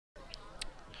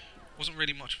Wasn't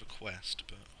really much of a quest,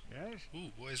 but... Yes?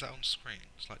 Ooh, what is that on screen?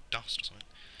 It's like dust or something.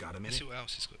 Got a Let's see minute? what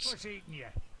else he's got to say. What's eating you?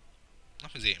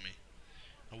 Nothing's eating me.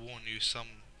 I warn you, some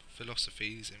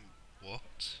philosophies in...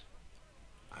 What?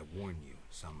 I warn you,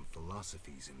 some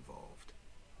philosophies involved.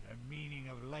 The meaning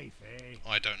of life, eh?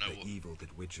 I don't know The what... evil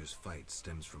that Witchers fight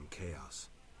stems from chaos,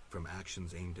 from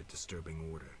actions aimed at disturbing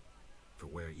order. For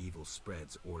where evil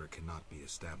spreads, order cannot be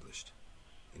established.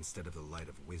 Instead of the light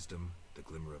of wisdom, the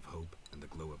glimmer of hope, and the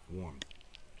glow of warmth,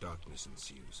 darkness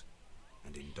ensues.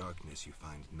 And in darkness you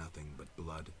find nothing but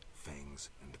blood, fangs,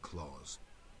 and claws.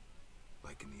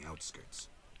 Like in the outskirts.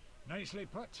 Nicely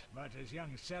put, but as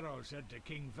young Cero said to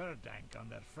King Verdank on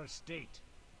their first date,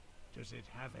 does it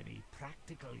have any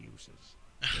practical uses?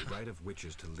 The right of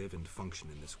Witchers to live and function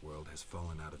in this world has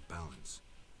fallen out of balance,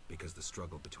 because the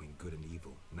struggle between good and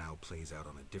evil now plays out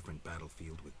on a different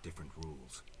battlefield with different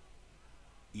rules.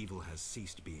 Evil has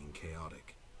ceased being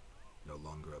chaotic. No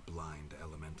longer a blind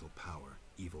elemental power,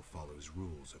 evil follows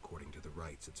rules according to the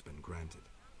rights it's been granted.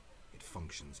 It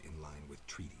functions in line with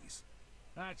treaties.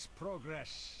 That's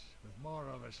progress. With more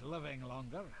of us living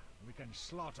longer, we can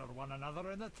slaughter one another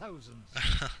in the thousands.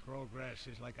 Progress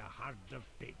is like a herd of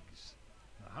pigs.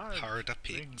 The Herd of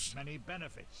brings pigs. many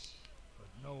benefits, but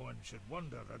no one should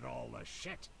wonder at all the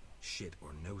shit. Shit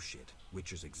or no shit,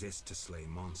 Witchers exist to slay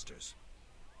monsters.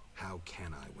 How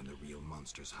can I when the real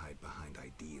monsters hide behind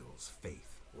ideals,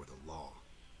 faith, or the law?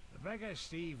 The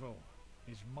biggest evil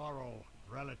is moral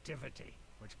relativity,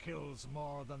 which kills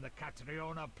more than the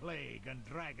Catriona plague and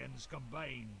dragons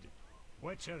combined.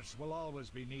 Witchers will always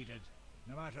be needed,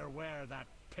 no matter where that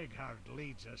pig herd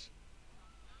leads us.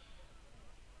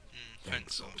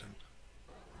 Thanks, Zoltan.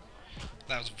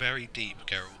 That was very deep,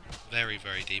 Geralt. Very,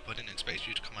 very deep. I didn't expect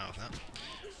you to come out of that.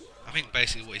 I think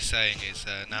basically what he's saying is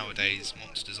nowadays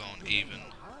monsters aren't even...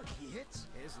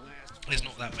 There's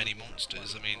not that many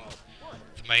monsters. I mean,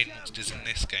 the main monsters in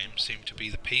this game seem to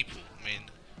be the people. I mean,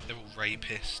 they're all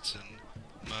rapists and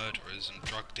murderers and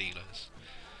drug dealers.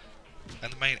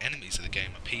 And the main enemies of the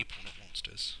game are people, not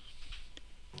monsters.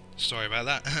 Sorry about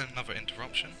that. Another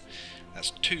interruption.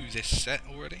 That's 2 this set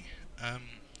already.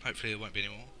 Hopefully there won't be any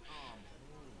more.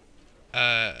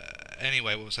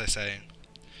 Anyway, what was I saying?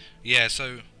 Yeah,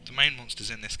 so the main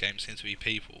monsters in this game seem to be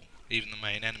people. Even the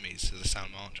main enemies of the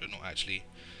Salamander are not actually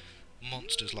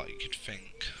monsters like you could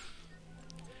think.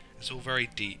 It's all very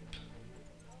deep.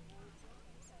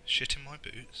 Shit in my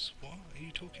boots? What are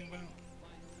you talking about?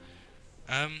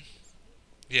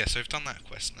 Yeah, so I've done that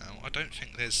quest now. I don't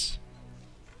think there's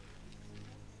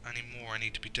any more I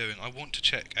need to be doing. I want to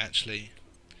check, actually,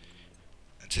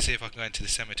 to see if I can go into the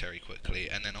cemetery quickly,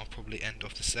 and then I'll probably end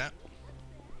off the set.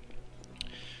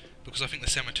 Because I think the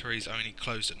cemetery is only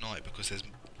closed at night because there's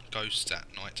ghosts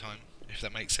at night time, if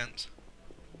that makes sense.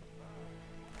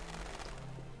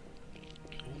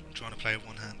 Ooh, I'm trying to play with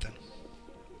one hand then.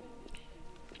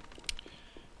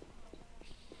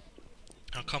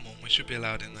 Oh, come on, we should be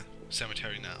allowed in the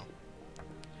cemetery now.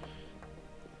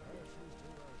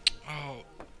 Oh,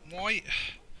 why?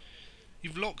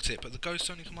 You've locked it, but the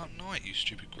ghosts only come up at night, you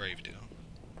stupid gravedigger.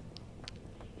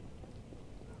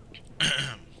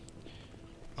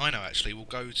 I know, actually, we'll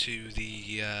go to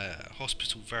the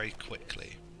hospital very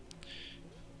quickly.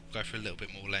 We'll go for a little bit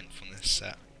more length on this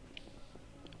set.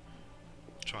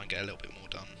 Try and get a little bit more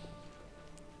done.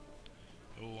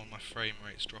 Oh, my frame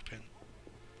rate's dropping.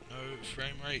 No,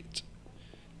 frame rate.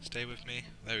 Stay with me.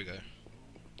 There we go.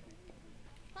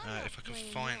 If I can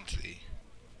find the...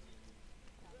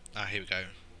 Ah, here we go.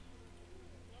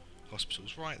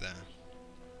 Hospital's right there.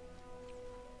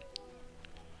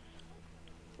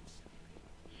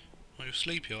 Oh, you're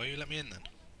sleepy, are you? Let me in then.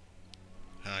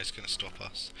 Ah, he's going to stop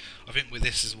us. I think with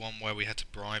this is one where we had to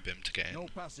bribe him to get in. No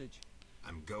passage.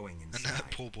 I'm going And inside.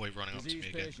 that poor boy running up to Disease me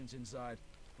again. patients inside.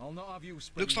 I'll not have you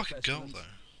Looks like a girl specimens.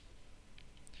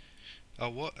 though. Oh,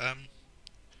 what?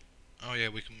 Oh yeah,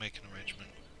 we can make an arrangement.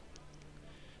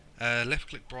 Left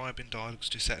click bribe in dialogues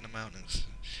to set an amount.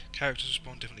 Characters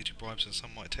respond differently to bribes, and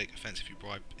some might take offence if your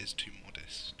bribe is too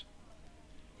modest.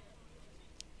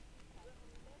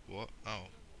 What? Oh.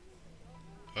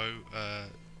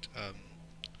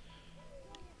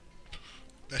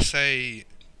 Let's say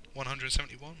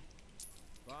 171.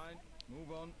 Fine,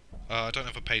 move on. I don't know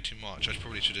if I paid too much. I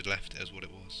probably should have left it as what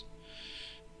it was.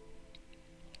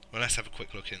 Well, let's have a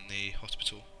quick look in the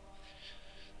hospital.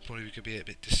 Probably we could be a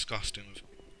bit disgusting with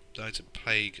loads of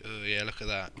plague. Oh yeah, look at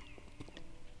that.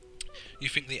 You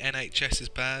think the NHS is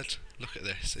bad? Look at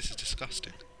this. This is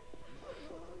disgusting.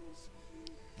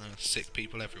 Sick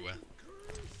people everywhere.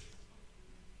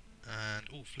 And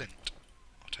oh, flint.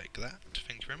 I'll take that.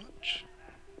 Thank you very much.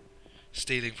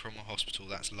 Stealing from a hospital.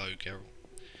 That's low, Geralt.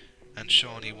 And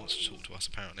Shani wants to talk to us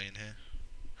apparently in here.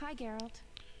 Hi, Geralt.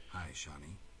 Hi,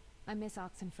 Shani. I miss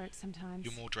Oxenfurt sometimes.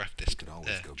 You're more dressed Could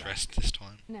always go dressed back. this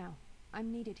time. No,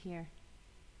 I'm needed here.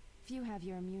 Few have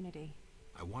your immunity.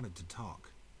 I wanted to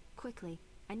talk. Quickly,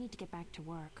 I need to get back to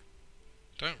work.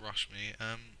 Don't rush me.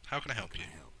 How can I help you?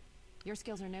 Can I help? Your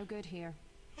skills are no good here.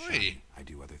 Oi. Shani, I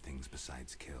do other things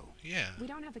besides kill. Yeah. We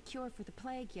don't have a cure for the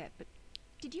plague yet, but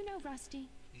did you know Rusty?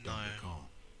 No. Don't recall.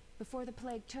 Before the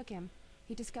plague took him,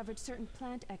 he discovered certain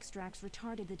plant extracts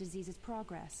retarded the disease's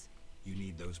progress. You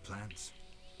need those plants?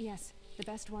 Yes, the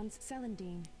best one's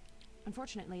celandine.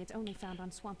 Unfortunately, it's only found on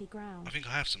swampy ground. I think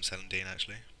I have some celandine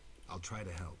actually. I'll try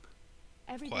to help.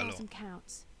 Every quite a blossom lot.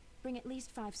 counts. Bring at least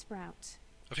 5 sprouts.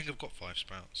 I think I've got 5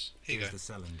 sprouts. Here you Here's go.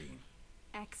 the celandine.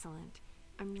 Excellent.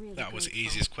 I'm really That was the grateful.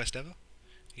 easiest quest ever.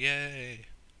 Yay.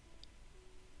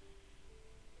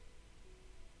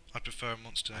 I prefer a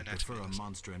monster I anatomy prefer a lesson.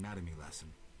 monster anatomy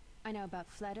lesson. I know about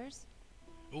fledders.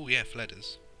 Oh yeah,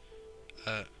 fledders.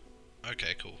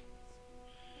 Okay, cool.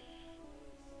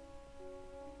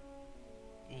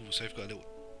 Oh, so we've got a little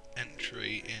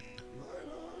entry in.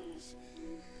 My lungs.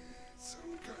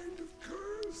 Some kind of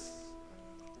curse.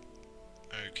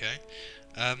 Okay.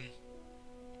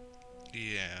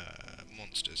 Yeah,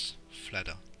 monsters.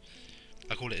 Fledder.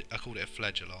 I called it a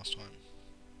fledger last time.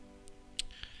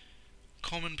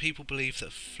 Common people believe that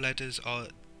fledders are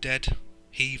dead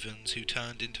heathens who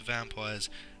turned into vampires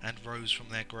and rose from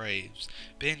their graves.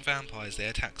 Being vampires, they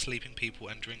attack sleeping people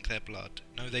and drink their blood.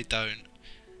 No, they don't.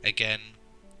 Again,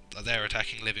 they're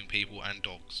attacking living people and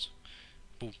dogs.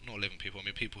 Well, not living people, I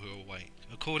mean people who are awake.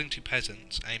 According to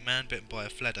peasants, a man bitten by a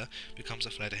fledder becomes a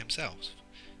fledder himself.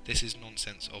 This is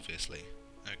nonsense, obviously.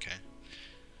 Okay.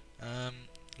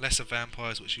 Lesser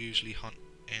vampires which usually hunt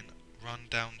in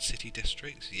run-down city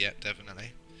districts. Yep,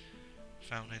 definitely.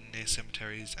 Found in near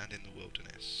cemeteries and in the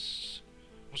wilderness.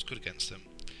 What's good against them?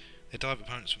 They dive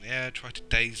opponents from the air, try to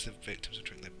daze the victims and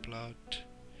drink their blood.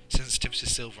 Sensitivity to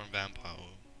silver and vampire.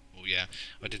 Oh yeah,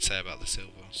 I did say about the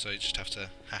silver, so you just have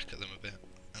to hack at them a bit,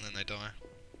 and then they die.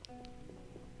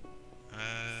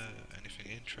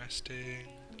 Anything interesting?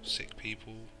 Sick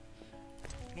people.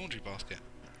 Laundry basket.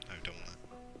 No, don't want that.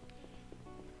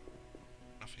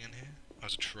 Nothing in here? Oh,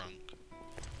 it's a trunk.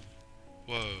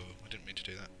 Whoa, I didn't mean to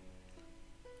do that.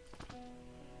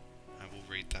 I will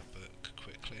read that book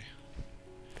quickly.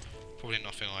 Probably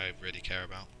nothing I really care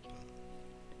about.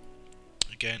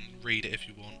 But again, read it if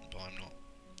you want, but I'm not.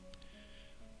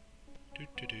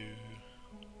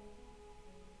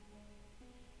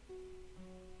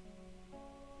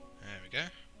 There we go.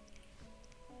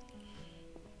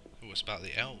 Oh, it's about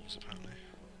the elves apparently.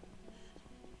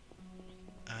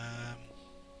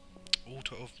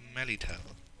 Altar of Melitel.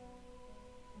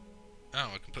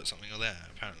 Oh, I can put something there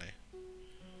apparently.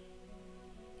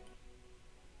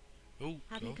 Oh,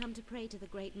 Have you God. come to pray to the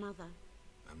Great Mother?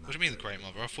 I'm not What do you mean the very Great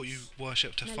Mother? I thought you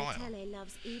worshipped a fire. Melitele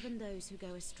loves even those who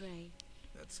go astray.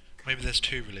 That's Maybe there's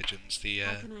 2 religions, the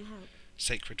How can I help?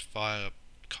 Sacred Fire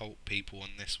cult people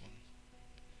and this one.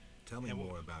 Tell me Yeah, well-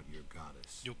 more about your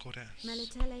goddess. Your goddess.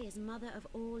 Melitele is mother of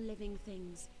all living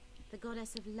things, the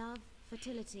goddess of love,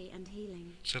 fertility, and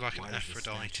healing. So like an Why does the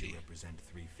statue Aphrodite represent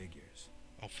 3 figures?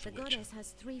 of The the Witcher. goddess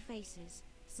has 3 faces,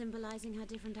 symbolizing her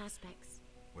different aspects.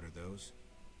 What are those?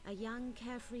 A young,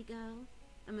 carefree girl,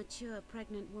 a mature,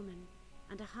 pregnant woman,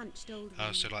 and a hunched old Oh,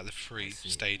 woman. so like the 3 I see.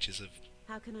 stages of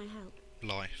How can I help?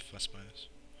 life, I suppose.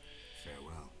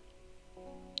 Farewell.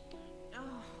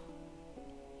 Oh,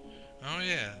 Oh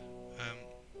yeah.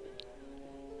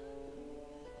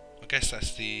 I guess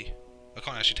that's the. I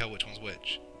can't actually tell which one's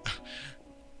which.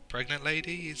 Pregnant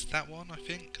lady is that one, I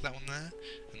think. That one there,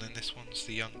 and then this one's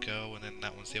the young girl, and then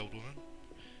that one's the old woman.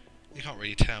 You can't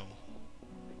really tell.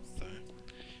 So,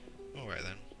 all right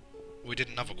then. We did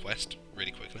another quest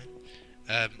really quickly.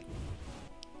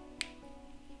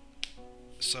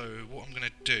 So what I'm gonna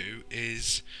do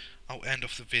is I'll end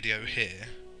off the video here.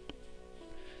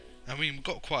 I mean, we've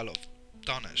got quite a lot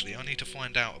done actually. I need to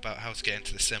find out about how to get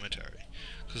into the cemetery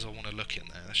because I want to look in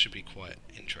there. That should be quite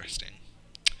interesting.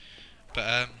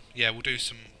 But yeah, we'll do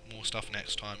some more stuff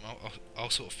next time. I'll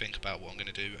sort of think about what I'm going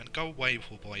to do and go away,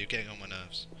 Whoah. You're getting on my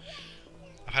nerves.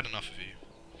 I've had enough of you.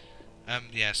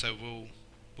 Yeah, so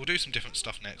we'll do some different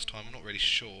stuff next time. I'm not really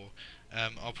sure.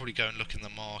 I'll probably go and look in the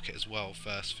market as well.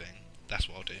 First thing, that's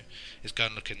what I'll do. Is go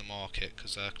and look in the market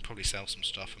because I can probably sell some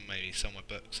stuff and maybe sell my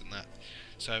books and that.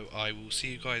 So I will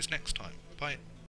see you guys next time. Bye.